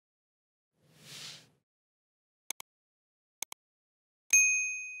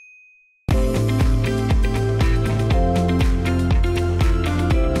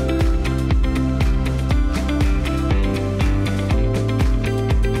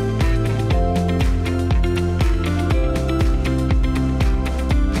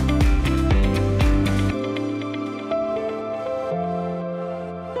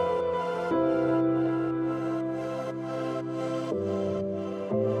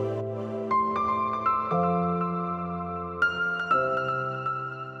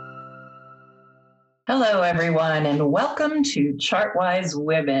everyone, and welcome to Chartwise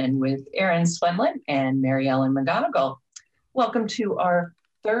Women with Erin Swenlin and Mary Ellen McGonagle. Welcome to our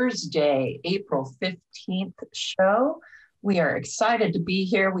Thursday, April 15th show. We are excited to be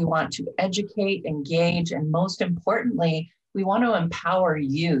here. We want to educate, engage, and most importantly, we want to empower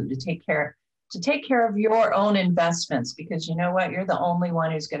you to take care of your own investments, because you know what? You're the only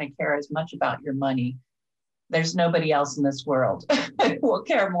one who's going to care as much about your money. There's nobody else in this world who will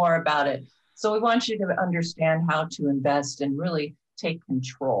care more about it. So we want you to understand how to invest and really take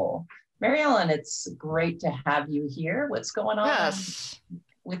control. Mary Ellen, it's great to have you here. What's going on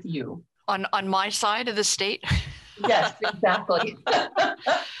with you? On my side of the state? Yes, exactly.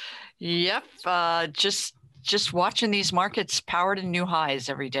 Yep. Just watching these markets power to new highs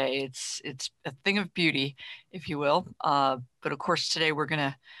every day. It's a thing of beauty, if you will. But of course, today we're going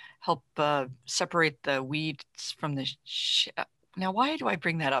to help separate the weeds from the Now, why do I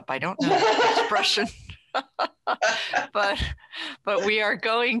bring that up? I don't know the expression, but we are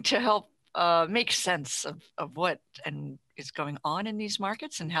going to help make sense of what is going on in these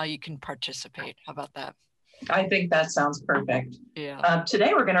markets and how you can participate. How about that? I think that sounds perfect. Yeah.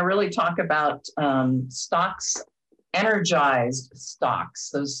 Today, we're going to really talk about stocks, energized stocks,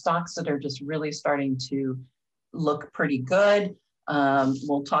 those stocks that are just really starting to look pretty good.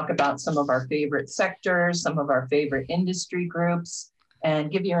 We'll talk about some of our favorite sectors, some of our favorite industry groups,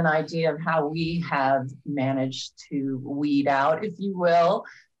 and give you an idea of how we have managed to weed out, if you will,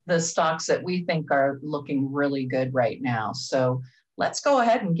 the stocks that we think are looking really good right now. So let's go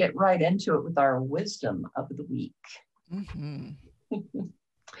ahead and get right into it with our wisdom of the week. Mm-hmm.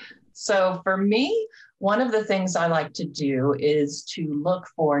 So for me, one of the things I like to do is to look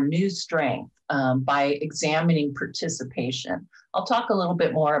for new strength by examining participation. I'll talk a little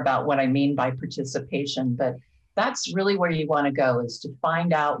bit more about what I mean by participation, but that's really where you want to go, is to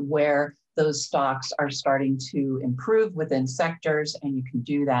find out where those stocks are starting to improve within sectors. And you can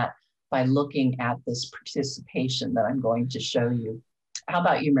do that by looking at this participation that I'm going to show you. How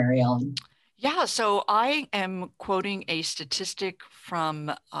about you, Mary Ellen? Yeah, so I am quoting a statistic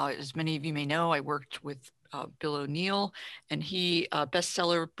from, as many of you may know, I worked with Bill O'Neill, and he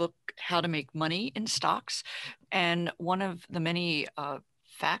bestseller book, How to Make Money in Stocks. And one of the many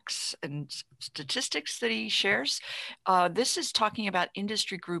facts and statistics that he shares, this is talking about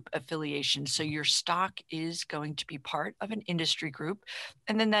industry group affiliation. So your stock is going to be part of an industry group,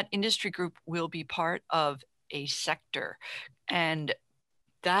 and then that industry group will be part of a sector. And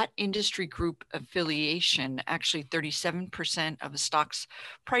that industry group affiliation, actually 37% of the stock's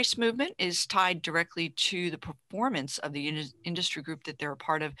price movement is tied directly to the performance of the industry group that they're a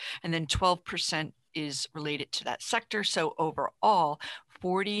part of. And then 12% is related to that sector. So overall,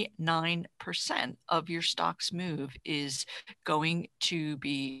 49% of your stock's move is going to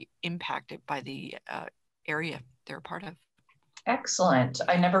be impacted by the area they're a part of. Excellent.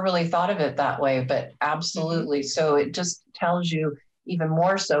 I never really thought of it that way, but absolutely. Mm-hmm. So it just tells you even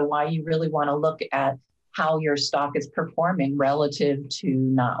more so why you really want to look at how your stock is performing relative to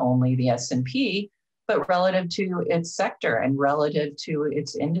not only the S&P, but relative to its sector and relative to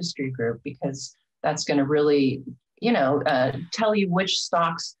its industry group, because that's going to really, tell you which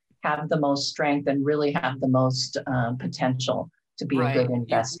stocks have the most strength and really have the most potential to be a good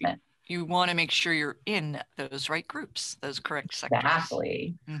investment. You want to make sure you're in those right groups, those correct sectors.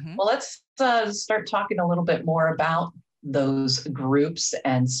 Exactly. Mm-hmm. Well, let's start talking a little bit more about those groups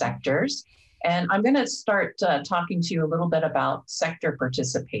and sectors. And I'm going to start talking to you a little bit about sector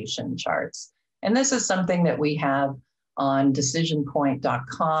participation charts. And this is something that we have on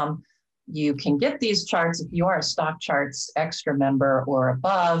decisionpoint.com. You can get these charts if you are a StockCharts Extra member or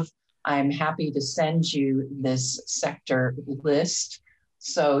above. I'm happy to send you this sector list.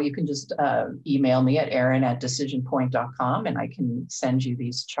 So you can just email me at erin@decisionpoint.com and I can send you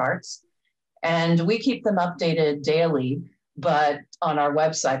these charts. And we keep them updated daily, but on our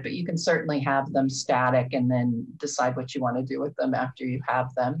website, but you can certainly have them static and then decide what you want to do with them after you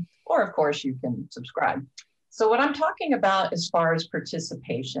have them. Or of course you can subscribe. So what I'm talking about as far as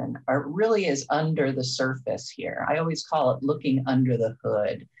participation really is under the surface here. I always call it looking under the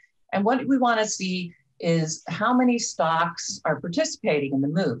hood. And what we want to see is how many stocks are participating in the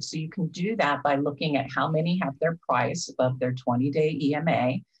move. So you can do that by looking at how many have their price above their 20-day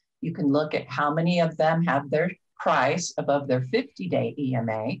EMA. You can look at how many of them have their price above their 50-day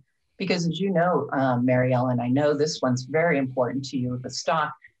EMA, because as you know, Mary Ellen, I know this one's very important to you. If a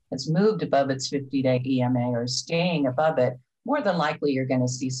stock has moved above its 50-day EMA or is staying above it, more than likely you're going to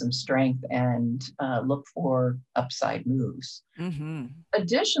see some strength and look for upside moves. Mm-hmm.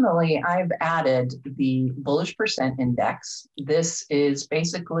 Additionally, I've added the bullish percent index. This is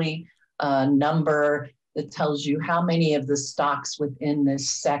basically a number that tells you how many of the stocks within this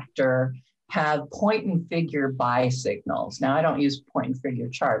sector have point and figure buy signals. Now, I don't use point and figure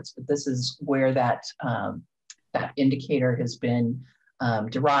charts, but this is where that indicator has been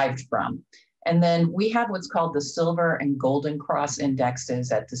derived from. And then we have what's called the silver and golden cross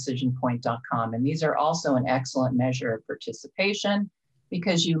indexes at decisionpoint.com. And these are also an excellent measure of participation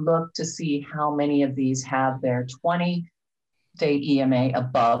because you look to see how many of these have their 20-day EMA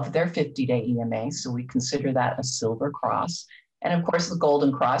above their 50-day EMA. So we consider that a silver cross. And of course, the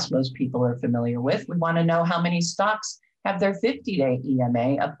golden cross, most people are familiar with. We want to know how many stocks have their 50-day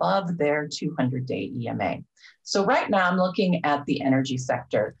EMA above their 200-day EMA. So right now I'm looking at the energy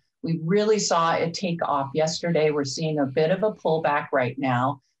sector. We really saw it take off yesterday. We're seeing a bit of a pullback right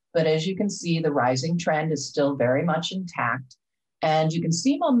now, but as you can see, the rising trend is still very much intact. And you can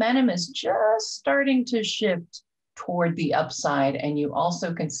see momentum is just starting to shift toward the upside. And you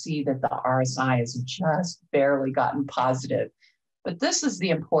also can see that the RSI has just barely gotten positive. But this is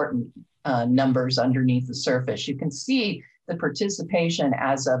the important numbers underneath the surface. You can see the participation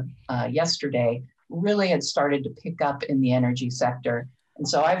as of yesterday really had started to pick up in the energy sector. And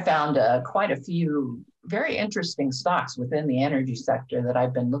so I found quite a few very interesting stocks within the energy sector that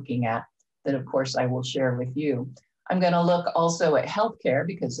I've been looking at that, of course, I will share with you. I'm going to look also at healthcare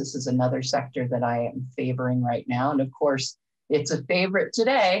because this is another sector that I am favoring right now. And of course, it's a favorite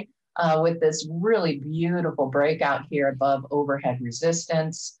today with this really beautiful breakout here above overhead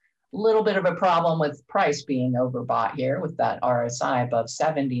resistance. A little bit of a problem with price being overbought here with that RSI above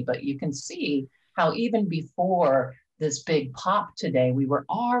 70, but you can see how even before this big pop today, we were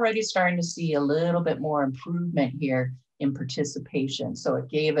already starting to see a little bit more improvement here in participation. So it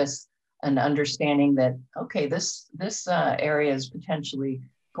gave us an understanding that, okay, this area is potentially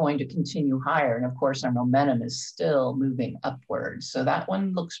going to continue higher. And of course, our momentum is still moving upwards. So that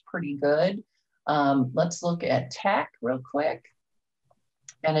one looks pretty good. Let's look at tech real quick.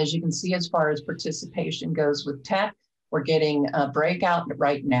 And as you can see, as far as participation goes with tech, we're getting a breakout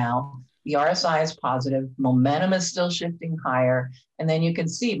right now. The RSI is positive, momentum is still shifting higher. And then you can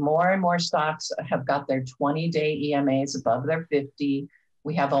see more and more stocks have got their 20-day EMAs above their 50.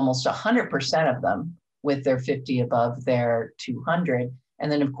 We have almost 100% of them with their 50 above their 200.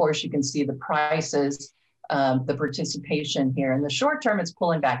 And then of course you can see the prices, the participation here. In the short term, it's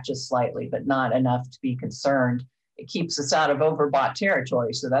pulling back just slightly, but not enough to be concerned. It keeps us out of overbought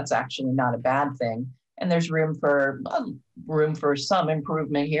territory. So that's actually not a bad thing. And there's room for some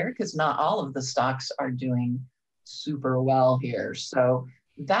improvement here because not all of the stocks are doing super well here. So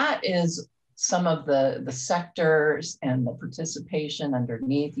that is some of the sectors and the participation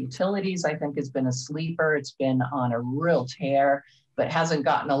underneath. Utilities, I think, has been a sleeper. It's been on a real tear, but hasn't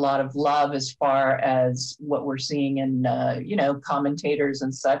gotten a lot of love as far as what we're seeing in, commentators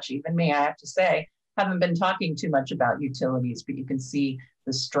and such. Even me, I have to say, haven't been talking too much about utilities, but you can see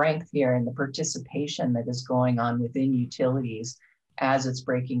the strength here and the participation that is going on within utilities as it's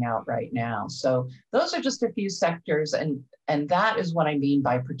breaking out right now. So those are just a few sectors, and that is what I mean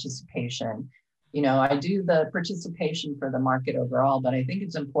by participation. You know, I do the participation for the market overall, but I think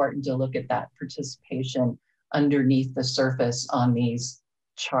it's important to look at that participation underneath the surface on these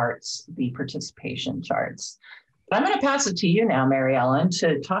charts, the participation charts. But I'm going to pass it to you now, Mary Ellen,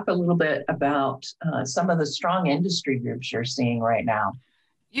 to talk a little bit about some of the strong industry groups you're seeing right now.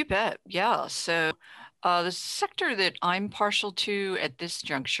 You bet. Yeah. So the sector that I'm partial to at this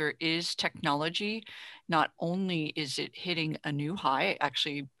juncture is technology. Not only is it hitting a new high,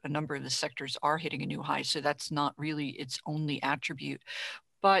 actually, a number of the sectors are hitting a new high. So that's not really its only attribute,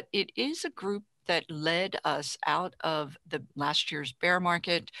 but it is a group that led us out of the last year's bear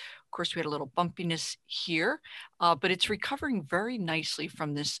market. Of course, we had a little bumpiness here, but it's recovering very nicely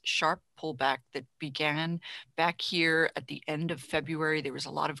from this sharp pullback that began back here at the end of February. There was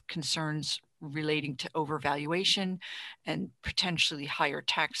a lot of concerns relating to overvaluation and potentially higher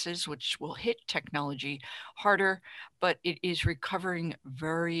taxes, which will hit technology harder, but it is recovering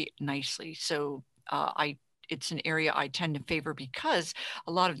very nicely. So it's an area I tend to favor because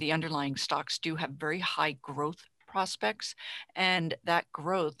a lot of the underlying stocks do have very high growth prospects, and that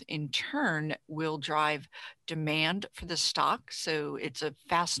growth in turn will drive demand for the stock. So it's a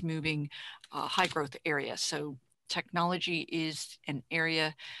fast moving high growth area. So technology is an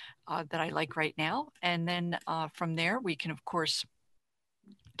area that I like right now. And then from there, we can, of course,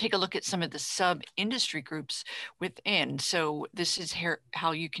 take a look at some of the sub-industry groups within. So this is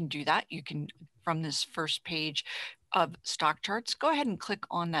how you can do that. You can, from this first page of StockCharts, go ahead and click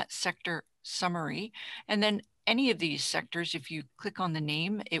on that sector summary. And then any of these sectors, if you click on the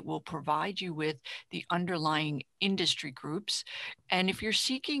name, it will provide you with the underlying industry groups. And if you're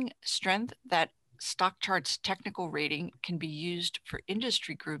seeking strength, that StockCharts technical rating can be used for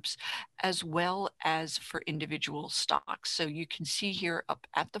industry groups as well as for individual stocks. So you can see here up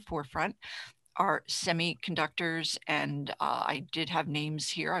at the forefront are semiconductors, and I did have names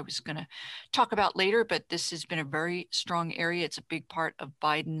here I was going to talk about later, but this has been a very strong area. It's a big part of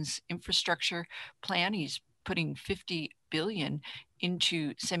Biden's infrastructure plan. He's putting $50 billion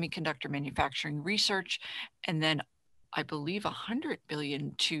into semiconductor manufacturing research, and then I believe $100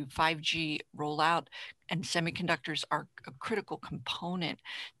 billion to 5G rollout, and semiconductors are a critical component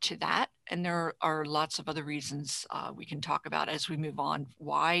to that. And there are lots of other reasons we can talk about as we move on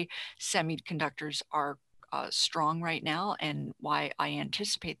why semiconductors are strong right now and why I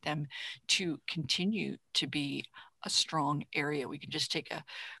anticipate them to continue to be a strong area. We can just take a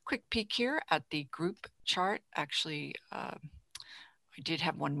quick peek here at the group chart. Actually, I did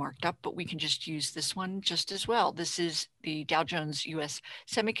have one marked up, but we can just use this one just as well. This is the Dow Jones US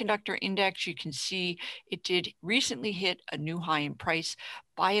Semiconductor Index. You can see it did recently hit a new high in price,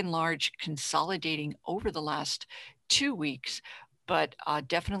 by and large consolidating over the last 2 weeks, but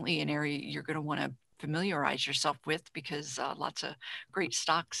definitely an area you're going to want to familiarize yourself with because lots of great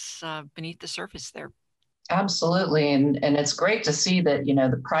stocks beneath the surface there. Absolutely. And it's great to see that,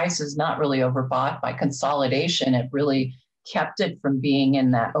 the price is not really overbought by consolidation. It really kept it from being in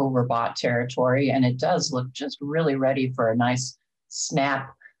that overbought territory. And it does look just really ready for a nice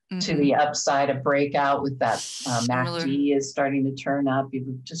snap to the upside, a breakout with that MACD is starting to turn up.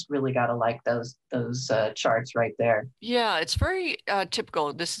 You've just really got to like those charts right there. Yeah, it's very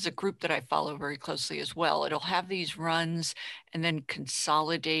typical. This is a group that I follow very closely as well. It'll have these runs and then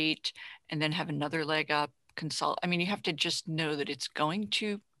consolidate and then have another leg up. I mean, you have to just know that it's going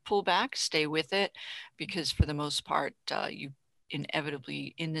to pull back, stay with it, because for the most part, you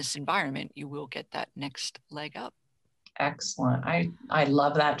inevitably in this environment, you will get that next leg up. Excellent. I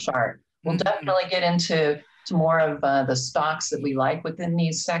love that chart. We'll definitely get into more of the stocks that we like within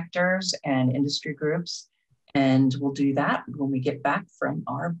these sectors and industry groups. And we'll do that when we get back from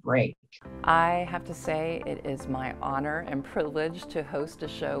our break. I have to say it is my honor and privilege to host a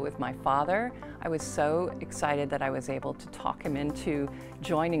show with my father. I was so excited that I was able to talk him into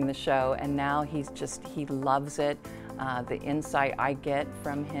joining the show, and now he loves it. The insight I get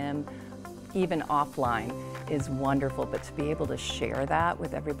from him, even offline, is wonderful, but to be able to share that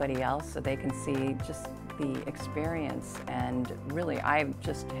with everybody else so they can see just the experience. And really, I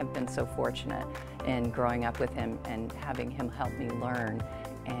just have been so fortunate in growing up with him and having him help me learn.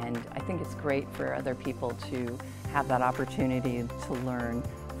 And I think it's great for other people to have that opportunity to learn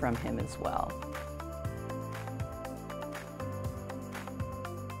from him as well.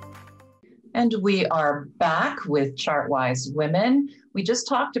 And we are back with Chartwise Women. We just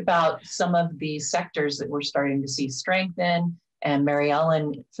talked about some of the sectors that we're starting to see strength in, and Mary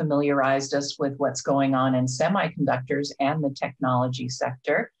Ellen familiarized us with what's going on in semiconductors and the technology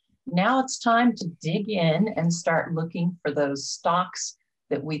sector. Now it's time to dig in and start looking for those stocks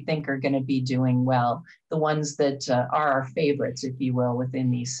that we think are going to be doing well, the ones that are our favorites, if you will,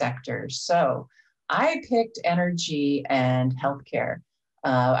 within these sectors. So I picked energy and healthcare.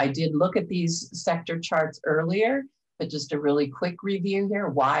 I did look at these sector charts earlier, but just a really quick review here,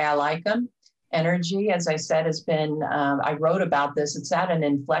 why I like them. Energy, as I said, has been, I wrote about this, it's at an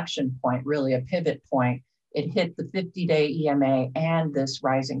inflection point, really a pivot point. It hit the 50-day EMA and this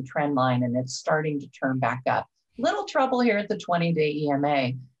rising trend line, and it's starting to turn back up. Little trouble here at the 20-day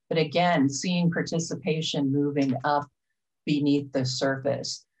EMA, but again, seeing participation moving up beneath the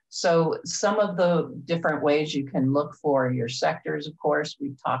surface. So some of the different ways you can look for your sectors, of course,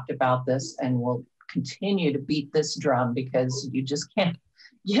 we've talked about this and we'll continue to beat this drum because you just can't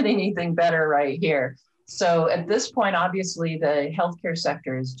get anything better right here. So at this point, obviously, the healthcare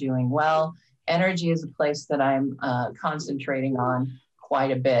sector is doing well. Energy is a place that I'm concentrating on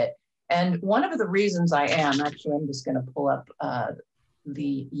quite a bit. And one of the reasons I am, actually, I'm just going to pull up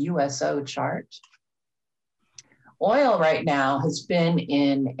the USO chart. Oil right now has been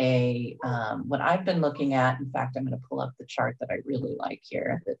in a, what I've been looking at, in fact, I'm going to pull up the chart that I really like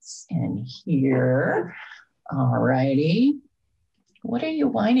here. That's in here. All righty. What are you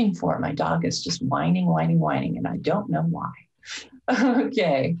whining for? My dog is just whining, and I don't know why.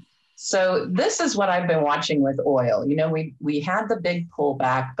 Okay. So this is what I've been watching with oil. You know, we had the big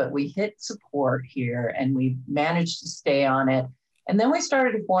pullback, but we hit support here and we managed to stay on it. And then we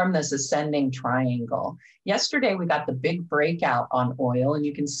started to form this ascending triangle. Yesterday, we got the big breakout on oil, and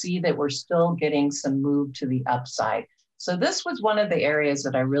you can see that we're still getting some move to the upside. So this was one of the areas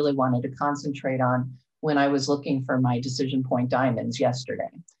that I really wanted to concentrate on when I was looking for my decision point diamonds yesterday.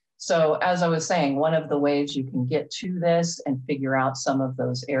 So as I was saying, one of the ways you can get to this and figure out some of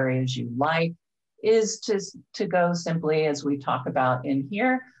those areas you like is to go simply, as we talk about in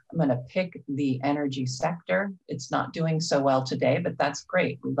here, I'm going to pick the energy sector. It's not doing so well today, but that's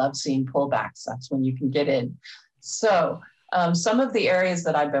great. We love seeing pullbacks. That's when you can get in. So some of the areas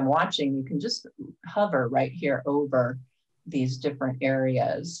that I've been watching, you can just hover right here over these different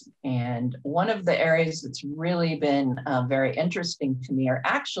areas. And one of the areas that's really been very interesting to me are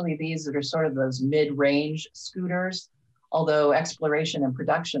actually these that are sort of those mid-range scooters, although exploration and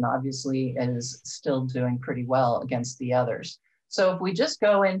production obviously is still doing pretty well against the others. So if we just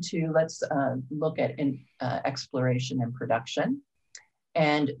go into, let's look at exploration and production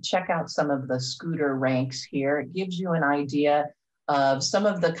and check out some of the scooter ranks here. It gives you an idea of some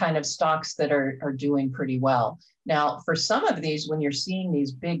of the kind of stocks that are doing pretty well. Now, for some of these, when you're seeing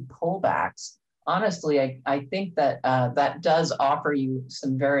these big pullbacks, honestly, I think that that does offer you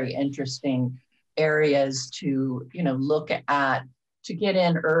some very interesting areas to, look at to get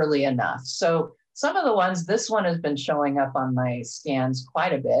in early enough. So some of the ones, this one has been showing up on my scans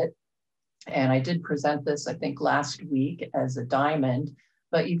quite a bit. And I did present this, I think, last week as a diamond.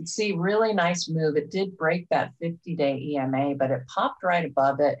 But you can see really nice move. It did break that 50-day EMA, but it popped right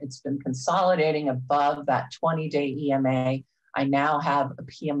above it. It's been consolidating above that 20-day EMA. I now have a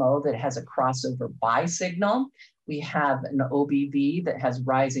PMO that has a crossover buy signal. We have an OBV that has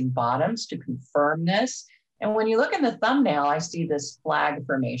rising bottoms to confirm this. And when you look in the thumbnail, I see this flag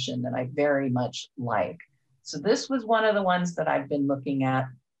formation that I very much like. So this was one of the ones that I've been looking at.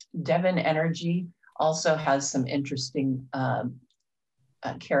 Devon Energy also has some interesting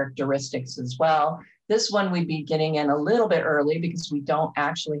characteristics as well. This one we'd be getting in a little bit early because we don't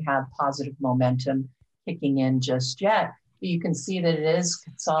actually have positive momentum kicking in just yet. But you can see that it is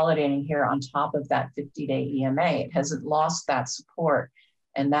consolidating here on top of that 50-day EMA. It hasn't lost that support.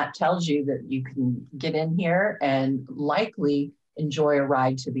 And that tells you that you can get in here and likely enjoy a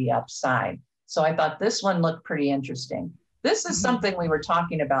ride to the upside. So I thought this one looked pretty interesting. This is something we were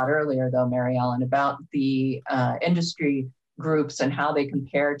talking about earlier, though, Mary Ellen, about the industry groups and how they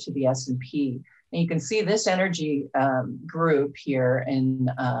compare to the S&P. And you can see this energy group here in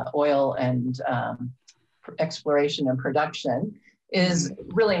oil and exploration and production is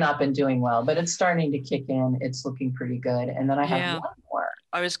really not been doing well, but it's starting to kick in. It's looking pretty good. And then I have one more.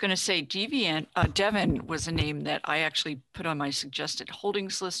 I was going to say Devon was a name that I actually put on my suggested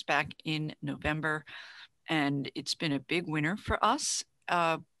holdings list back in November. And it's been a big winner for us.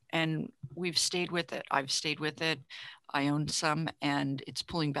 And we've stayed with it. I've stayed with it. I own some, and it's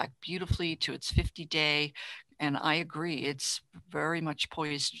pulling back beautifully to its 50-day. And I agree, it's very much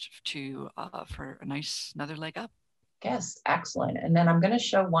poised to for another leg up. Yes, excellent. And then I'm going to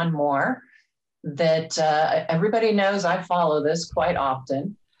show one more that everybody knows I follow this quite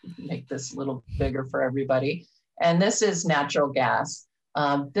often. Make this a little bigger for everybody. And this is natural gas.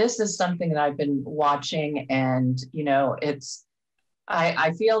 This is something that I've been watching, and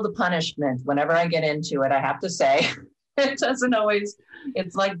I feel the punishment whenever I get into it. I have to say, it doesn't always.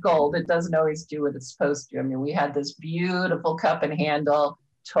 It's like gold. It doesn't always do what it's supposed to. I mean, we had this beautiful cup and handle,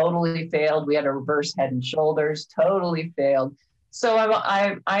 totally failed. We had a reverse head and shoulders, totally failed. So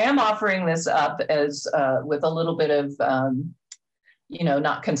I am offering this up as with a little bit of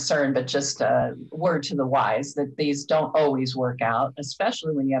not concern, but just a word to the wise that these don't always work out,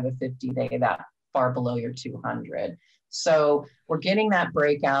 especially when you have a 50-day that far below your 200. So we're getting that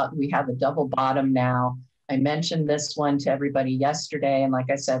breakout. We have a double bottom now. I mentioned this one to everybody yesterday. And like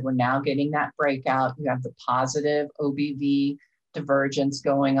I said, we're now getting that breakout. You have the positive OBV divergence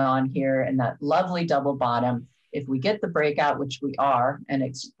going on here and that lovely double bottom. If we get the breakout, which we are, and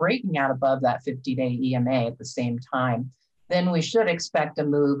it's breaking out above that 50-day EMA at the same time, then we should expect a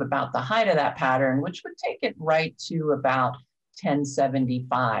move about the height of that pattern, which would take it right to about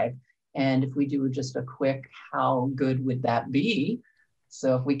 1075. And if we do just a quick, how good would that be?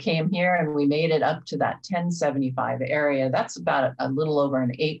 So if we came here and we made it up to that 1075 area, that's about a little over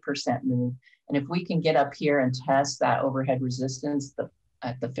an 8% move. And if we can get up here and test that overhead resistance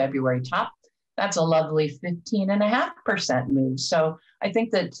at the February top, that's a lovely 15.5% move. So I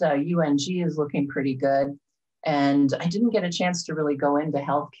think that UNG is looking pretty good. And I didn't get a chance to really go into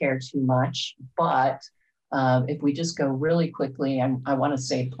healthcare too much, but if we just go really quickly, I want to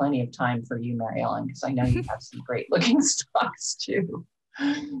save plenty of time for you, Mary Ellen, because I know you have some great looking stocks too.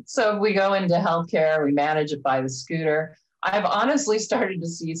 So if we go into healthcare, we manage it by the scooter. I've honestly started to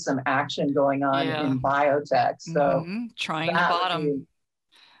see some action going on in biotech. So trying the bottom.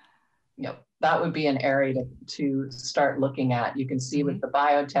 That would be an area to start looking at. You can see with the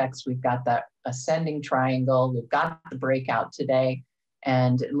biotechs, we've got that ascending triangle. We've got the breakout today,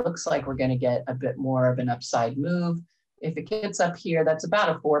 and it looks like we're going to get a bit more of an upside move. if it gets up here, that's about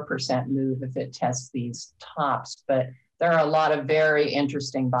a 4% move if it tests these tops. But there are a lot of very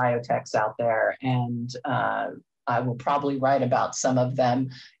interesting biotechs out there, and I will probably write about some of them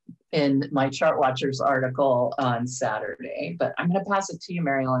in my Chart Watchers article on Saturday. But I'm going to pass it to you,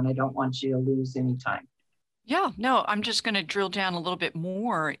 Mary Ellen. I don't want you to lose any time. Yeah, no, I'm just going to drill down a little bit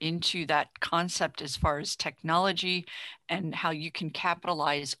more into that concept as far as technology and how you can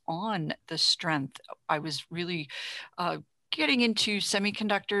capitalize on the strength. I was really getting into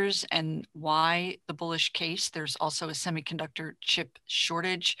semiconductors and why the bullish case. There's also a semiconductor chip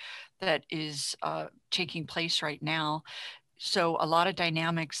shortage that is taking place right now. So a lot of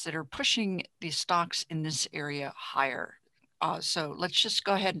dynamics that are pushing the stocks in this area higher. So let's just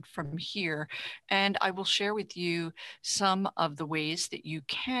go ahead from here, and I will share with you some of the ways that you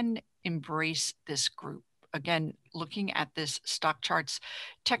can embrace this group. Again, looking at this StockCharts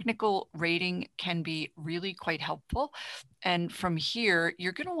technical rating can be really quite helpful. And from here,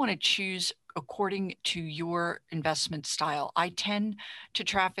 you're going to want to choose according to your investment style. I tend to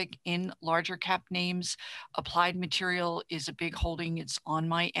traffic in larger cap names. Applied Material is a big holding. It's on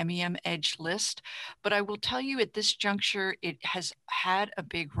my MEM Edge list. But I will tell you at this juncture, it has had a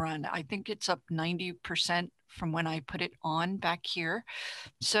big run. I think it's up 90% from when I put it on back here.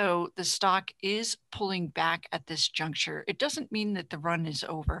 So the stock is pulling back at this juncture. It doesn't mean that the run is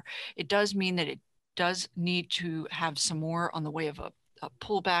over. It does mean that it does need to have some more on the way of a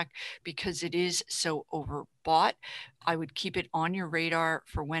pullback because it is so overbought. I would keep it on your radar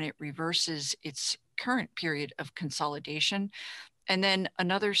for when it reverses its current period of consolidation. And then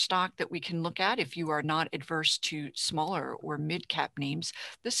another stock that we can look at if you are not adverse to smaller or mid-cap names,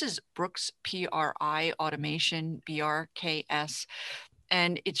 this is Brooks PRI Automation, BRKS,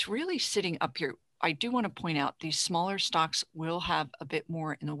 and it's really sitting up here. I do want to point out these smaller stocks will have a bit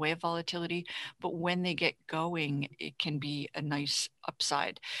more in the way of volatility, but when they get going, it can be a nice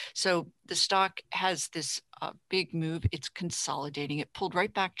upside. So the stock has this big move. It's consolidating. It pulled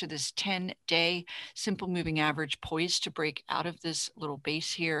right back to this 10-day simple moving average, poised to break out of this little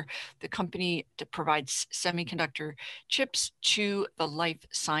base here. The company provides semiconductor chips to the life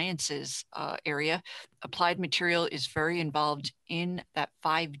sciences area. Applied Material is very involved in that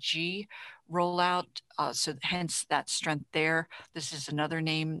 5G rollout, so hence that strength there. This is another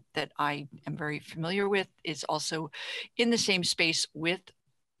name that I am very familiar with, is also in the same space with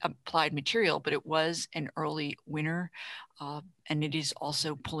Applied Material, but it was an early winner, and it is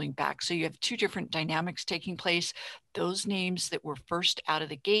also pulling back. So you have two different dynamics taking place. Those names that were first out of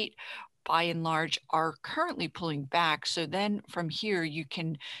the gate, by and large, are currently pulling back. So then from here, you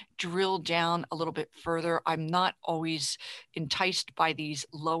can drill down a little bit further. I'm not always enticed by these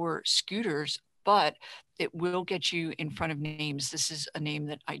lower scooters, but it will get you in front of names. This is a name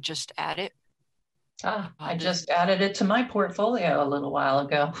that I just added. I just added it to my portfolio a little while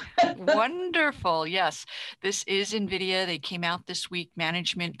ago. Wonderful. Yes, this is NVIDIA. They came out this week,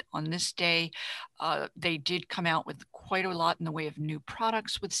 management on this day. They did come out with quite a lot in the way of new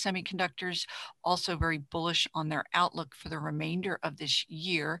products with semiconductors, also very bullish on their outlook for the remainder of this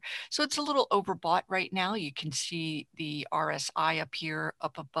year. So it's a little overbought right now. You can see the RSI up here,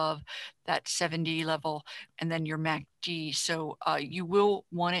 up above that 70 level, and then your MACD. So you will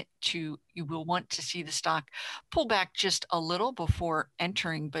want to see the stock pull back just a little before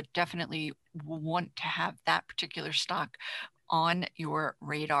entering, but definitely will want to have that particular stock on your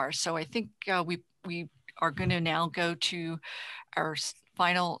radar. So I think we are going to now go to our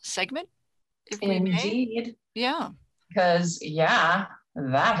final segment, if we may. Indeed. Yeah. Because, yeah,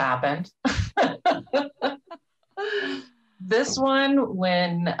 that happened. This one,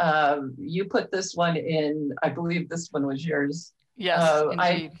 when you put this one in, I believe this one was yours. Yes,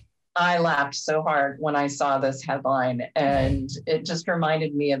 indeed. I laughed so hard when I saw this headline, and it just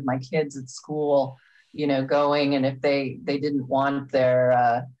reminded me of my kids at school, going, and if they didn't want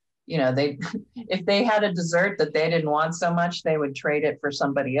their, if they had a dessert that they didn't want so much, they would trade it for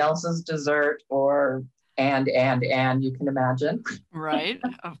somebody else's dessert, or and you can imagine. Right,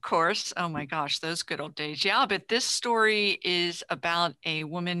 of course. Oh my gosh, those good old days. Yeah, but this story is about a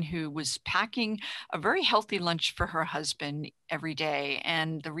woman who was packing a very healthy lunch for her husband every day.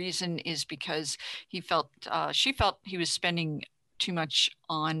 And the reason is because she felt he was spending too much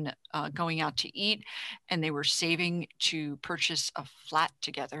on going out to eat, and they were saving to purchase a flat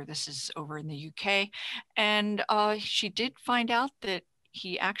together. This is over in the UK. And she did find out that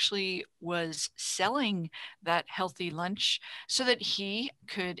he actually was selling that healthy lunch so that he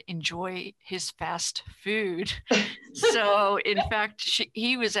could enjoy his fast food. So in fact,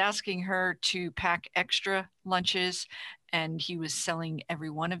 he was asking her to pack extra lunches and he was selling every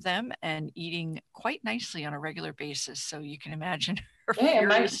one of them and eating quite nicely on a regular basis. So you can imagine her Yeah, it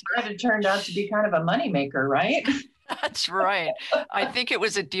might furious. have turned out to be kind of a moneymaker, right? That's right. I think it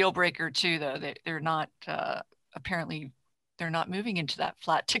was a deal breaker too, though. They're not apparently they're not moving into that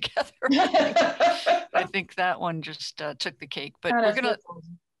flat together. I think that one just took the cake. But we're gonna,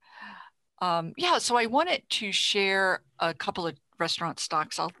 yeah. So I wanted to share a couple of restaurant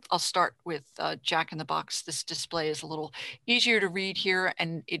stocks. I'll start with Jack in the Box. This display is a little easier to read here,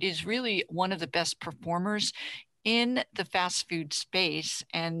 and it is really one of the best performers in the fast food space.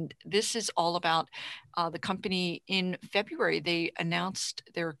 And this is all about the company. In February, they announced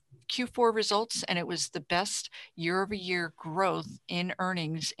their Q4 results, and it was the best year-over-year growth in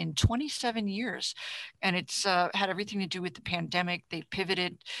earnings in 27 years. And it's had everything to do with the pandemic. They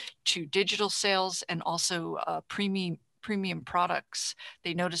pivoted to digital sales and also premium products.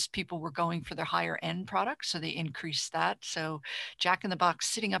 They noticed people were going for their higher end products, so they increased that. So Jack in the Box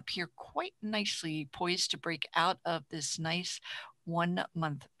sitting up here quite nicely, poised to break out of this nice 1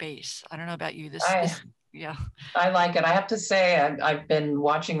 month base. I don't know about you. Yeah. I like it. I have to say, I've been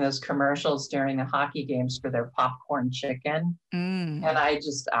watching those commercials during the hockey games for their popcorn chicken. And I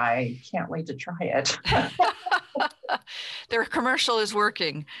can't wait to try it. Their commercial is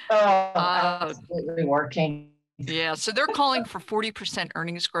working. Oh, absolutely working. Yeah, so they're calling for 40%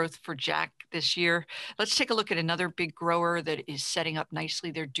 earnings growth for Jack this year. Let's take a look at another big grower that is setting up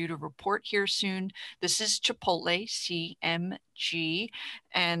nicely. They're due to report here soon. This is Chipotle, CMG,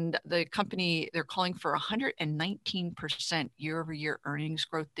 and the company, they're calling for 119% year-over-year earnings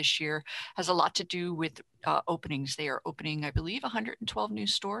growth this year. Has a lot to do with openings. They are opening, I believe, 112 new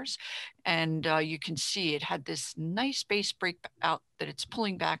stores, and you can see it had this nice base breakout that it's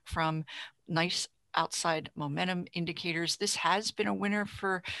pulling back from. Nice outside momentum indicators. This has been a winner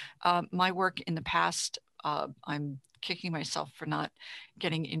for my work in the past. I'm kicking myself for not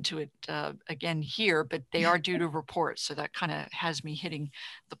getting into it again here, but they are due to report. So that kind of has me hitting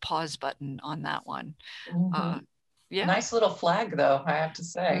the pause button on that one. Yeah. Nice little flag though, I have to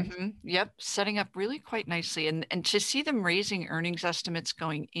say. Yep. Setting up really quite nicely. And to see them raising earnings estimates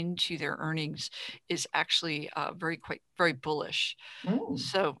going into their earnings is actually very bullish.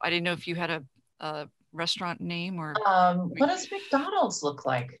 So I didn't know if you had a restaurant name or what does McDonald's look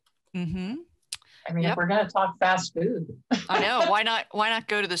like? I mean, if we're going to talk fast food. I know, why not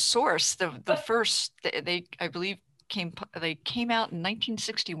go to the source? The first I believe they came out in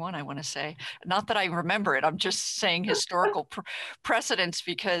 1961, I want to say. Not that I remember it, I'm just saying historical precedents,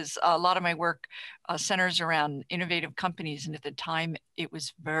 because a lot of my work centers around innovative companies, and at the time it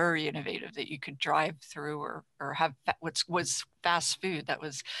was very innovative that you could drive through or have what was fast food. That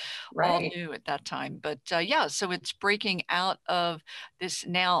was all new at that time. But yeah, so it's breaking out of this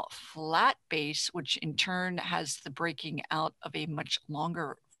now flat base, which in turn has the breaking out of a much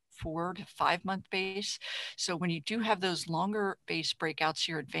longer 4 to 5 month base. So when you do have those longer base breakouts,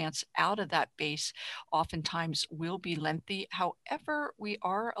 your advance out of that base oftentimes will be lengthy. However, we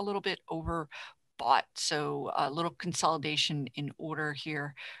are a little bit overbought. So a little consolidation in order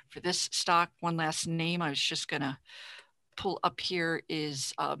here for this stock. One last name I was just going to pull up here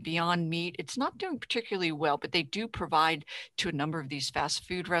is Beyond Meat. It's not doing particularly well, but they do provide to a number of these fast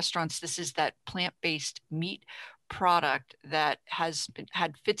food restaurants. This is that plant-based meat product that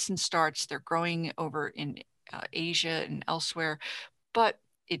had fits and starts. They're growing over in Asia and elsewhere, but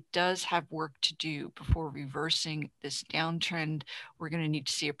it does have work to do before reversing this downtrend. We're going to need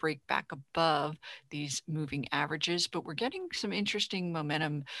to see a break back above these moving averages, but we're getting some interesting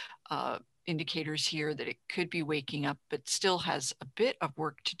momentum indicators here that it could be waking up, but still has a bit of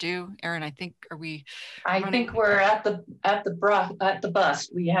work to do. Erin, I think I think we're at the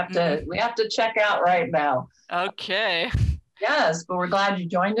bust. We have to check out right now. Okay. Yes, but we're glad you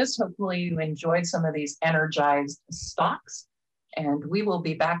joined us. Hopefully you enjoyed some of these energized stocks, and we will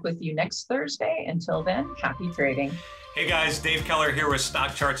be back with you next Thursday. Until then, happy trading. Hey guys, Dave Keller here with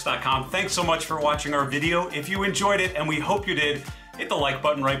StockCharts.com. Thanks so much for watching our video. If you enjoyed it, and we hope you did, hit the like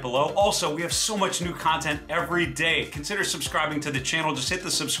button right below. Also, we have so much new content every day. Consider subscribing to the channel. Just hit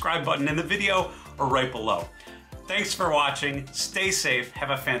the subscribe button in the video or right below. Thanks for watching. Stay safe.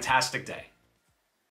 Have a fantastic day.